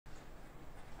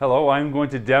Hello, I'm going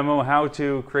to demo how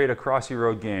to create a Crossy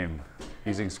Road game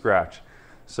using Scratch.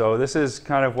 So this is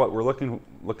kind of what we're looking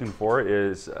for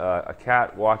is a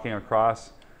cat walking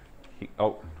across.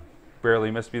 Oh, barely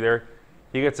missed me there.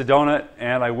 He gets a donut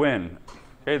and I win.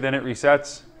 Okay, then it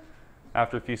resets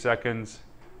after a few seconds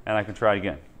and I can try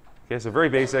again. Okay, so very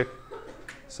basic.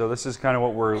 So this is kind of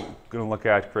what we're going to look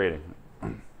at creating.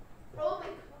 So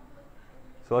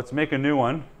let's make a new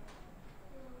one.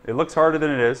 It looks harder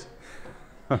than it is.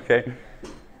 Okay,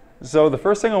 so the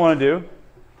first thing I want to do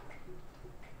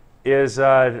is,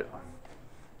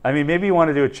 maybe you want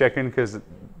to do a chicken because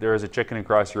there is a chicken in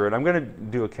Crossy Road. I'm going to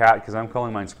do a cat because I'm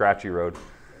calling mine Scratchy Road.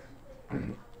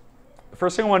 The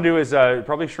first thing I want to do is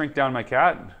probably shrink down my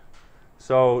cat.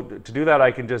 So to do that, I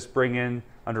can just bring in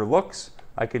under looks,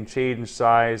 I can change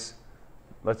size,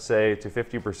 let's say to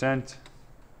 50%.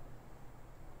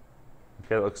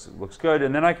 Okay, that looks good.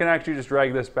 And then I can actually just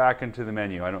drag this back into the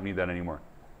menu. I don't need that anymore.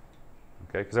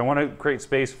 Okay, because I want to create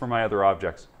space for my other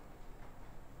objects.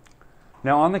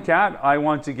 Now on the cat, I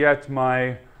want to get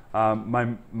my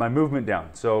my movement down.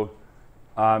 So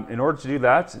in order to do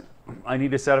that, I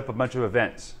need to set up a bunch of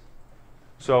events.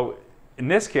 So in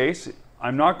this case,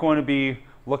 I'm not going to be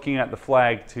looking at the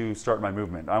flag to start my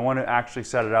movement. I want to actually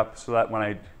set it up so that when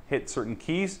I hit certain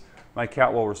keys, my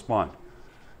cat will respond.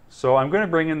 So I'm going to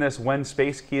bring in this when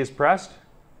space key is pressed,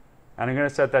 and I'm going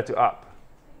to set that to up.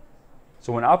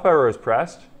 So when up arrow is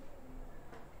pressed,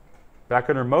 back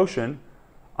under motion,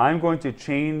 I'm going to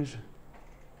change,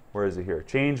 where is it here?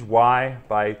 Change Y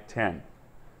by 10.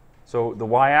 So the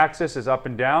Y axis is up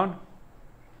and down.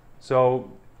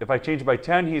 So if I change it by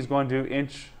 10, he's going to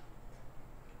inch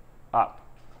up.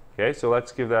 Okay, so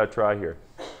let's give that a try here.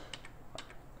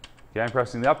 Okay, I'm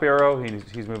pressing the up arrow,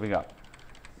 he's moving up.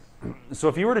 So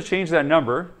if you were to change that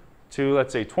number to,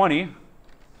 let's say, 20,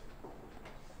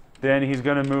 then he's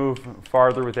going to move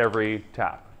farther with every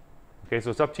tap. Okay,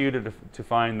 so it's up to you to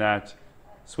find that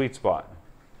sweet spot.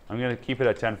 I'm going to keep it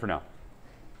at 10 for now.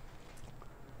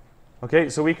 Okay,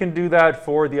 so we can do that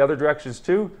for the other directions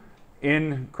too.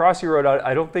 In Crossy Road,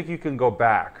 I don't think you can go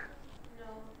back. No.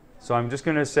 So I'm just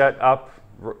going to set up,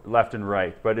 left and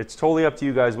right. But it's totally up to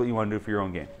you guys what you want to do for your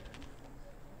own game.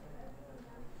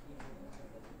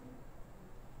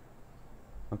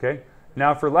 Okay,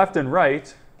 now for left and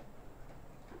right,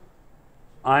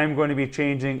 I'm going to be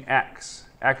changing X.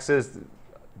 X is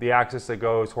the axis that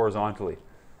goes horizontally.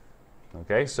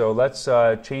 Okay, so let's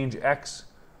change X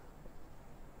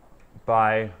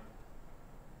by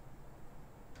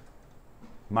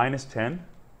 -10.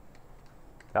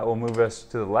 That will move us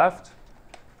to the left.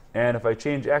 And if I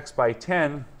change X by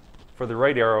 10 for the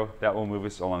right arrow, that will move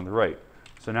us along the right.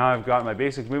 So now I've got my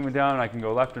basic movement down. I can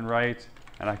go left and right,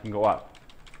 and I can go up.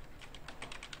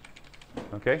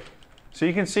 Okay, so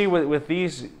you can see with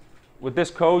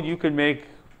this code, you can make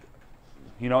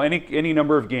any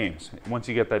number of games once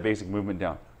you get that basic movement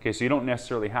down. Okay, so you don't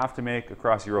necessarily have to make a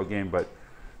Crossy Road game, but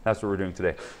that's what we're doing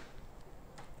today.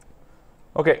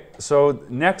 Okay, so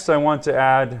next I want to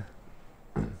add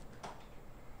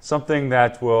something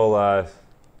that will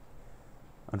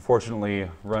unfortunately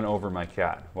run over my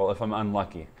cat. Well, if I'm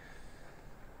unlucky.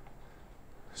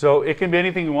 So it can be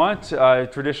anything you want.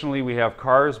 Traditionally, we have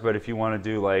cars, but if you want to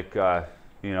do like,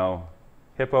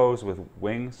 hippos with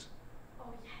wings,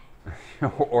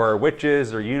 or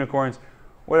witches or unicorns,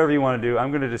 whatever you want to do,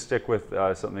 I'm going to just stick with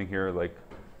something here like,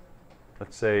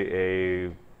 let's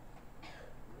say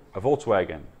a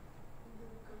Volkswagen.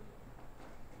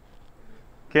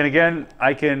 Okay, and again,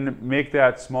 I can make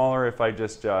that smaller if I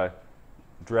just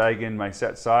drag in my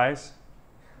set size.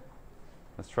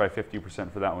 Let's try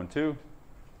 50% for that one too.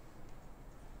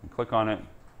 And click on it.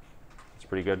 It's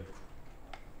pretty good.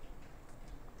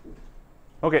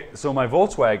 Okay, so my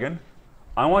Volkswagen,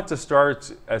 I want to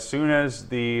start as soon as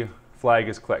the flag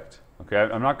is clicked. Okay,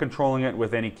 I'm not controlling it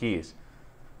with any keys.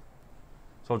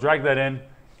 So I'll drag that in,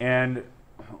 and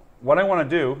what I want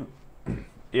to do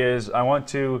is I want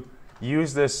to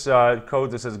use this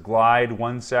code that says glide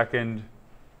 1 second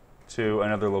to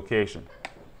another location.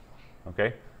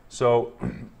 Okay, so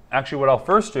actually what I'll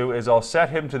first do is I'll set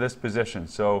him to this position.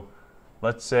 So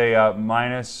let's say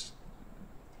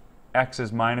X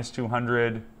is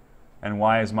 -200 and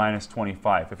Y is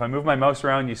 -25. If I move my mouse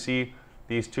around, you see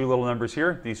these two little numbers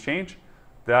here, these change.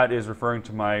 That is referring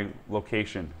to my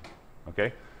location.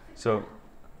 Okay, so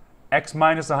X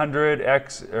 -100,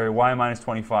 X or Y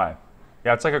 -25.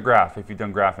 Yeah, it's like a graph if you've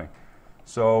done graphing.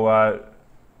 So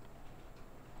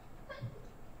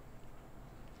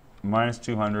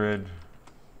 -200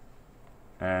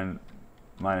 and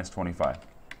 -25.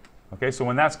 Okay, so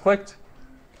when that's clicked,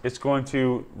 it's going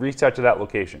to reset to that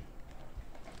location.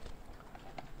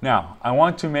 Now, I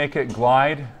want to make it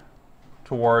glide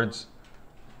towards,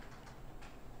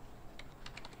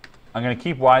 I'm going to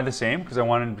keep y the same because I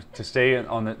want it to stay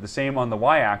on the same on the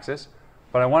y-axis,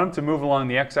 but I want him to move along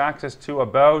the x-axis to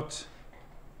about,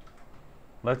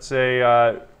 let's say,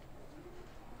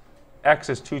 x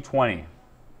is 220.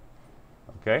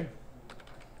 Okay?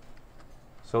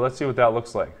 So let's see what that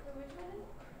looks like.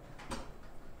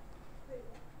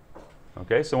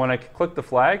 Okay, so when I click the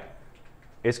flag,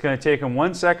 it's going to take him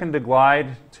 1 second to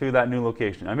glide to that new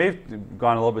location. I may have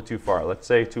gone a little bit too far. Let's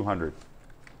say 200.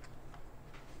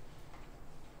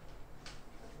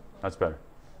 That's better.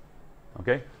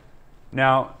 Okay?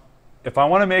 Now, if I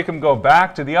want to make him go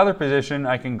back to the other position,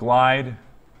 I can glide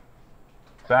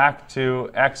back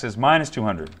to x is minus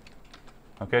 200.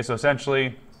 Okay, so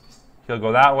essentially, he'll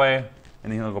go that way,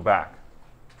 and then he'll go back.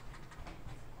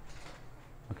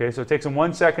 Okay, so it takes him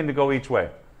 1 second to go each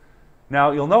way. Now,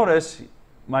 you'll notice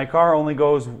my car only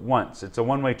goes once. It's a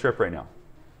one-way trip right now.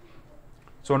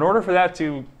 So in order for that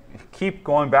to keep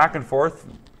going back and forth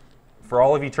for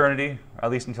all of eternity,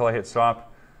 at least until I hit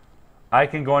stop, I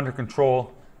can go under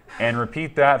control and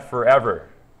repeat that forever.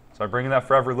 So I bring in that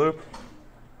forever loop.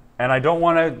 And I don't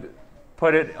want to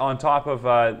put it on top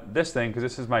of this thing because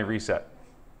this is my reset.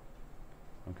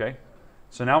 Okay?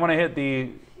 So now when I hit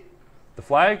the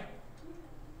flag,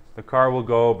 the car will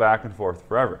go back and forth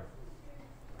forever.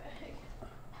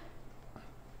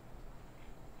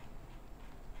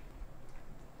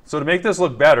 So to make this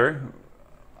look better,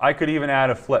 I could even add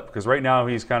a flip because right now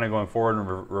he's kind of going forward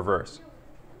and reverse.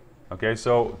 Okay,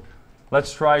 so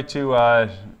let's try to,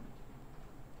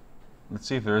 let's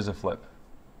see if there is a flip.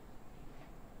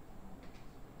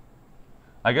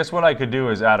 I guess what I could do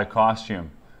is add a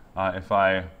costume. If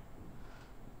I,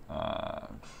 let's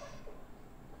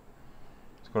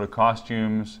go to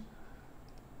costumes,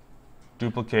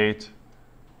 duplicate,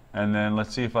 and then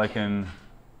let's see if I can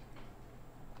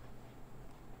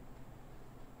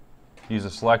use a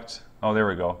select. Oh, there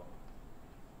we go.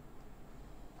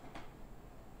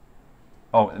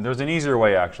 Oh, there's an easier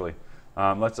way actually.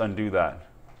 Let's undo that.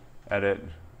 Edit,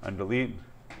 undelete.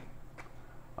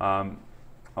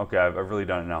 Okay, I've really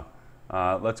done it now.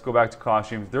 Let's go back to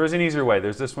costumes. There is an easier way.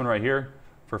 There's this one right here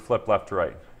for flip left to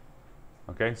right.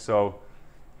 Okay, so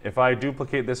if I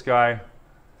duplicate this guy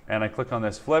and I click on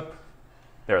this flip,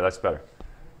 there, that's better.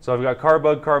 So I've got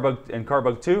carbug, and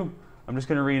carbug 2. I'm just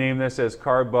going to rename this as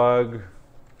carbug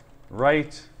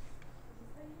right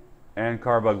and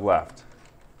carbug left.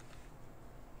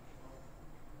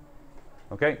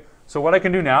 Okay, so what I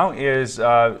can do now is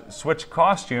switch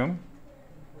costume.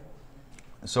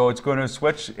 So it's going to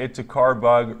switch it to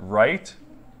carbug right.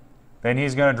 Then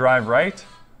he's going to drive right.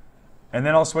 And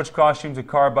then I'll switch costume to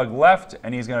carbug left,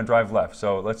 and he's going to drive left.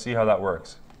 So let's see how that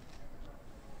works.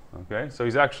 Okay, so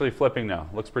he's actually flipping now.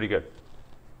 Looks pretty good.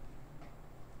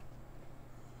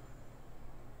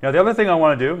 Now the other thing I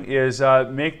want to do is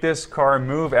make this car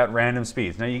move at random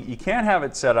speeds. Now you can't have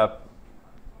it set up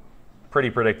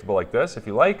pretty predictable like this if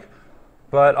you like,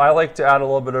 but I like to add a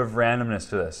little bit of randomness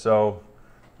to this. So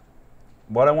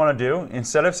what I want to do,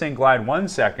 instead of saying glide 1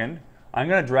 second, I'm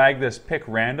going to drag this pick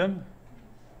random.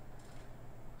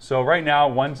 So right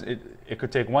now, it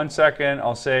could take 1 second.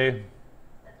 I'll say,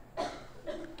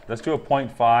 let's do a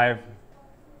 0.5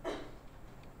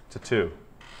 to 2.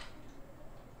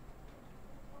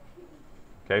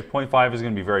 Okay, 0.5 is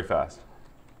going to be very fast.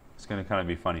 It's going to kind of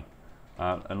be funny.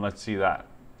 And let's see that.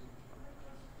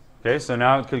 Okay, so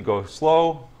now it could go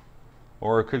slow,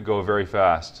 or it could go very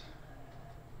fast.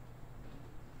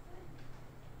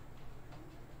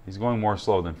 He's going more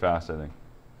slow than fast, I think.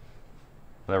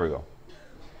 There we go.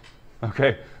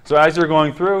 Okay, so as you're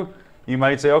going through, you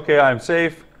might say, okay, I'm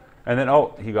safe, and then,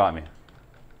 oh, he got me.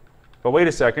 But wait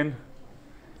a second,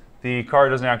 the car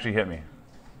doesn't actually hit me.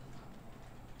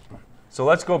 So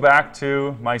let's go back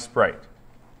to my sprite.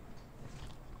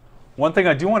 One thing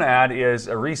I do want to add is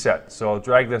a reset. So I'll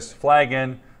drag this flag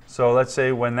in. So let's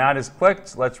say when that is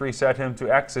clicked, let's reset him to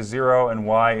x is 0 and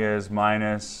y is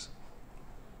minus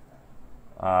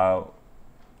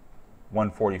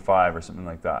 145 or something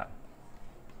like that.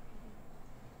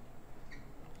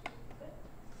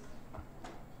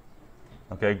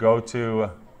 Okay, go to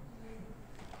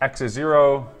x is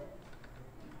 0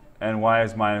 and y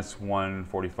is minus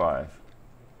 145.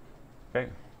 Okay.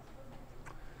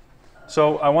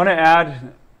 So I want to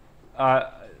add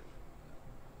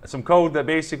some code that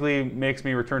basically makes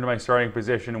me return to my starting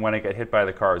position when I get hit by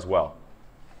the car as well.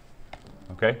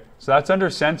 Okay, so that's under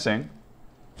sensing.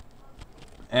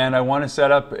 And I want to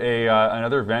set up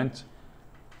another event.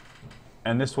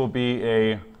 And this will be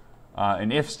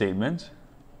an if statement.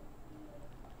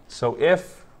 So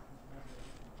if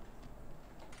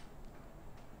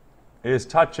is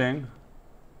touching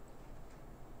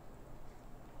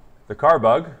the car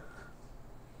bug,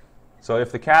 so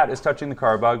if the cat is touching the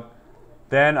car bug,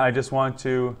 then I just want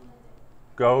to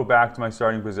go back to my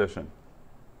starting position.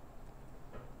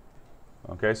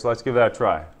 Okay, so let's give that a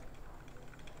try.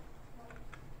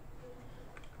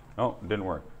 Oh, it didn't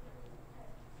work.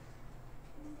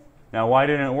 Now, why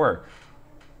didn't it work?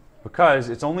 Because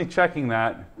it's only checking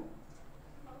that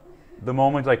the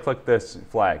moment I click this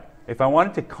flag. If I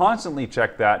wanted to constantly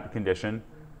check that condition,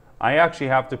 I actually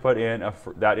have to put in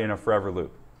that in a forever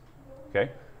loop.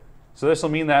 Okay? So this will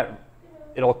mean that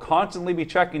it'll constantly be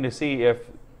checking to see if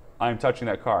I'm touching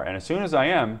that car. And as soon as I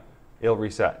am, it'll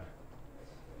reset.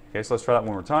 Okay, so let's try that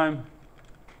one more time.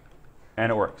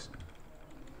 And it works.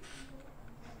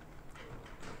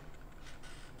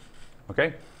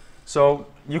 Okay? So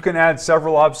you can add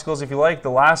several obstacles if you like.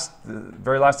 The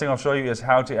very last thing I'll show you is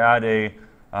how to add a,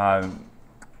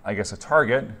 I guess, a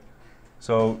target.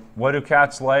 So what do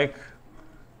cats like?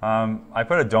 I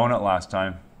put a donut last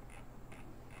time.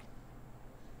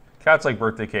 Cats like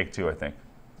birthday cake too, I think.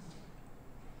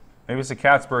 Maybe it's a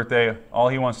cat's birthday. All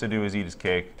he wants to do is eat his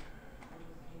cake.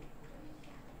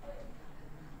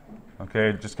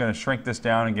 Okay, just going to shrink this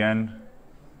down again.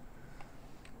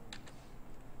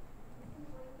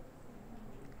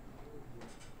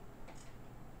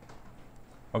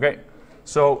 Okay,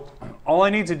 so all I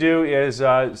need to do is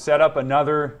set up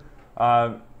another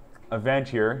event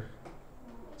here.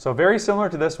 So very similar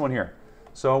to this one here.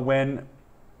 So when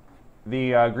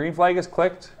the green flag is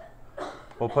clicked,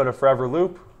 we'll put a forever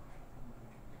loop.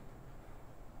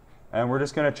 And we're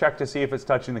just going to check to see if it's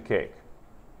touching the cake.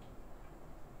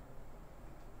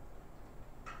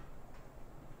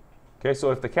 Okay,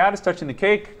 so if the cat is touching the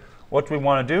cake, what do we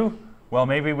want to do? Well,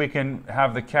 maybe we can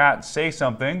have the cat say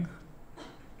something.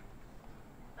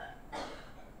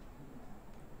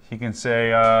 He can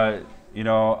say, you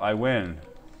know, I win.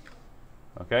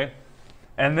 Okay?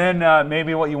 And then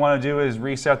maybe what you want to do is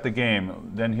reset the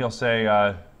game. Then he'll say,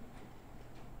 I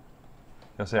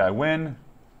win.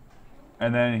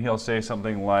 And then he'll say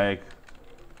something like,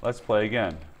 let's play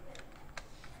again.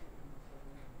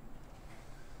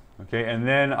 Okay, and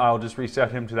then I'll just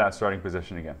reset him to that starting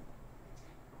position again.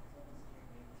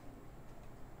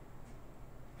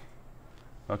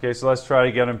 Okay, so let's try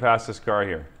to get him past this car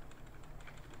here.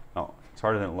 Oh, it's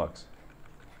harder than it looks.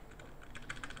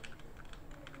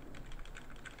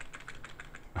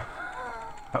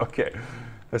 Okay,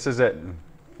 this is it.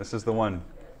 This is the one.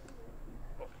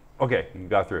 Okay, you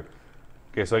got through.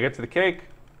 Okay, so I get to the cake.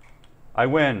 I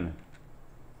win.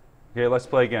 Okay, let's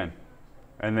play again.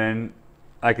 And then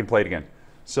I can play it again.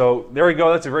 So there we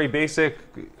go. That's a very basic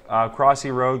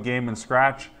Crossy Road game in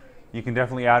Scratch. You can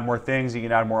definitely add more things. You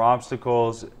can add more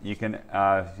obstacles. You can,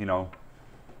 you know,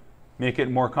 make it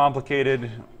more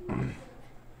complicated.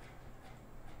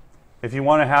 If you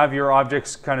want to have your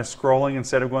objects kind of scrolling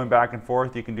instead of going back and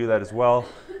forth, you can do that as well.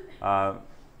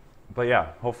 But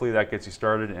yeah, hopefully that gets you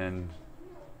started, and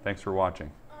thanks for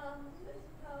watching.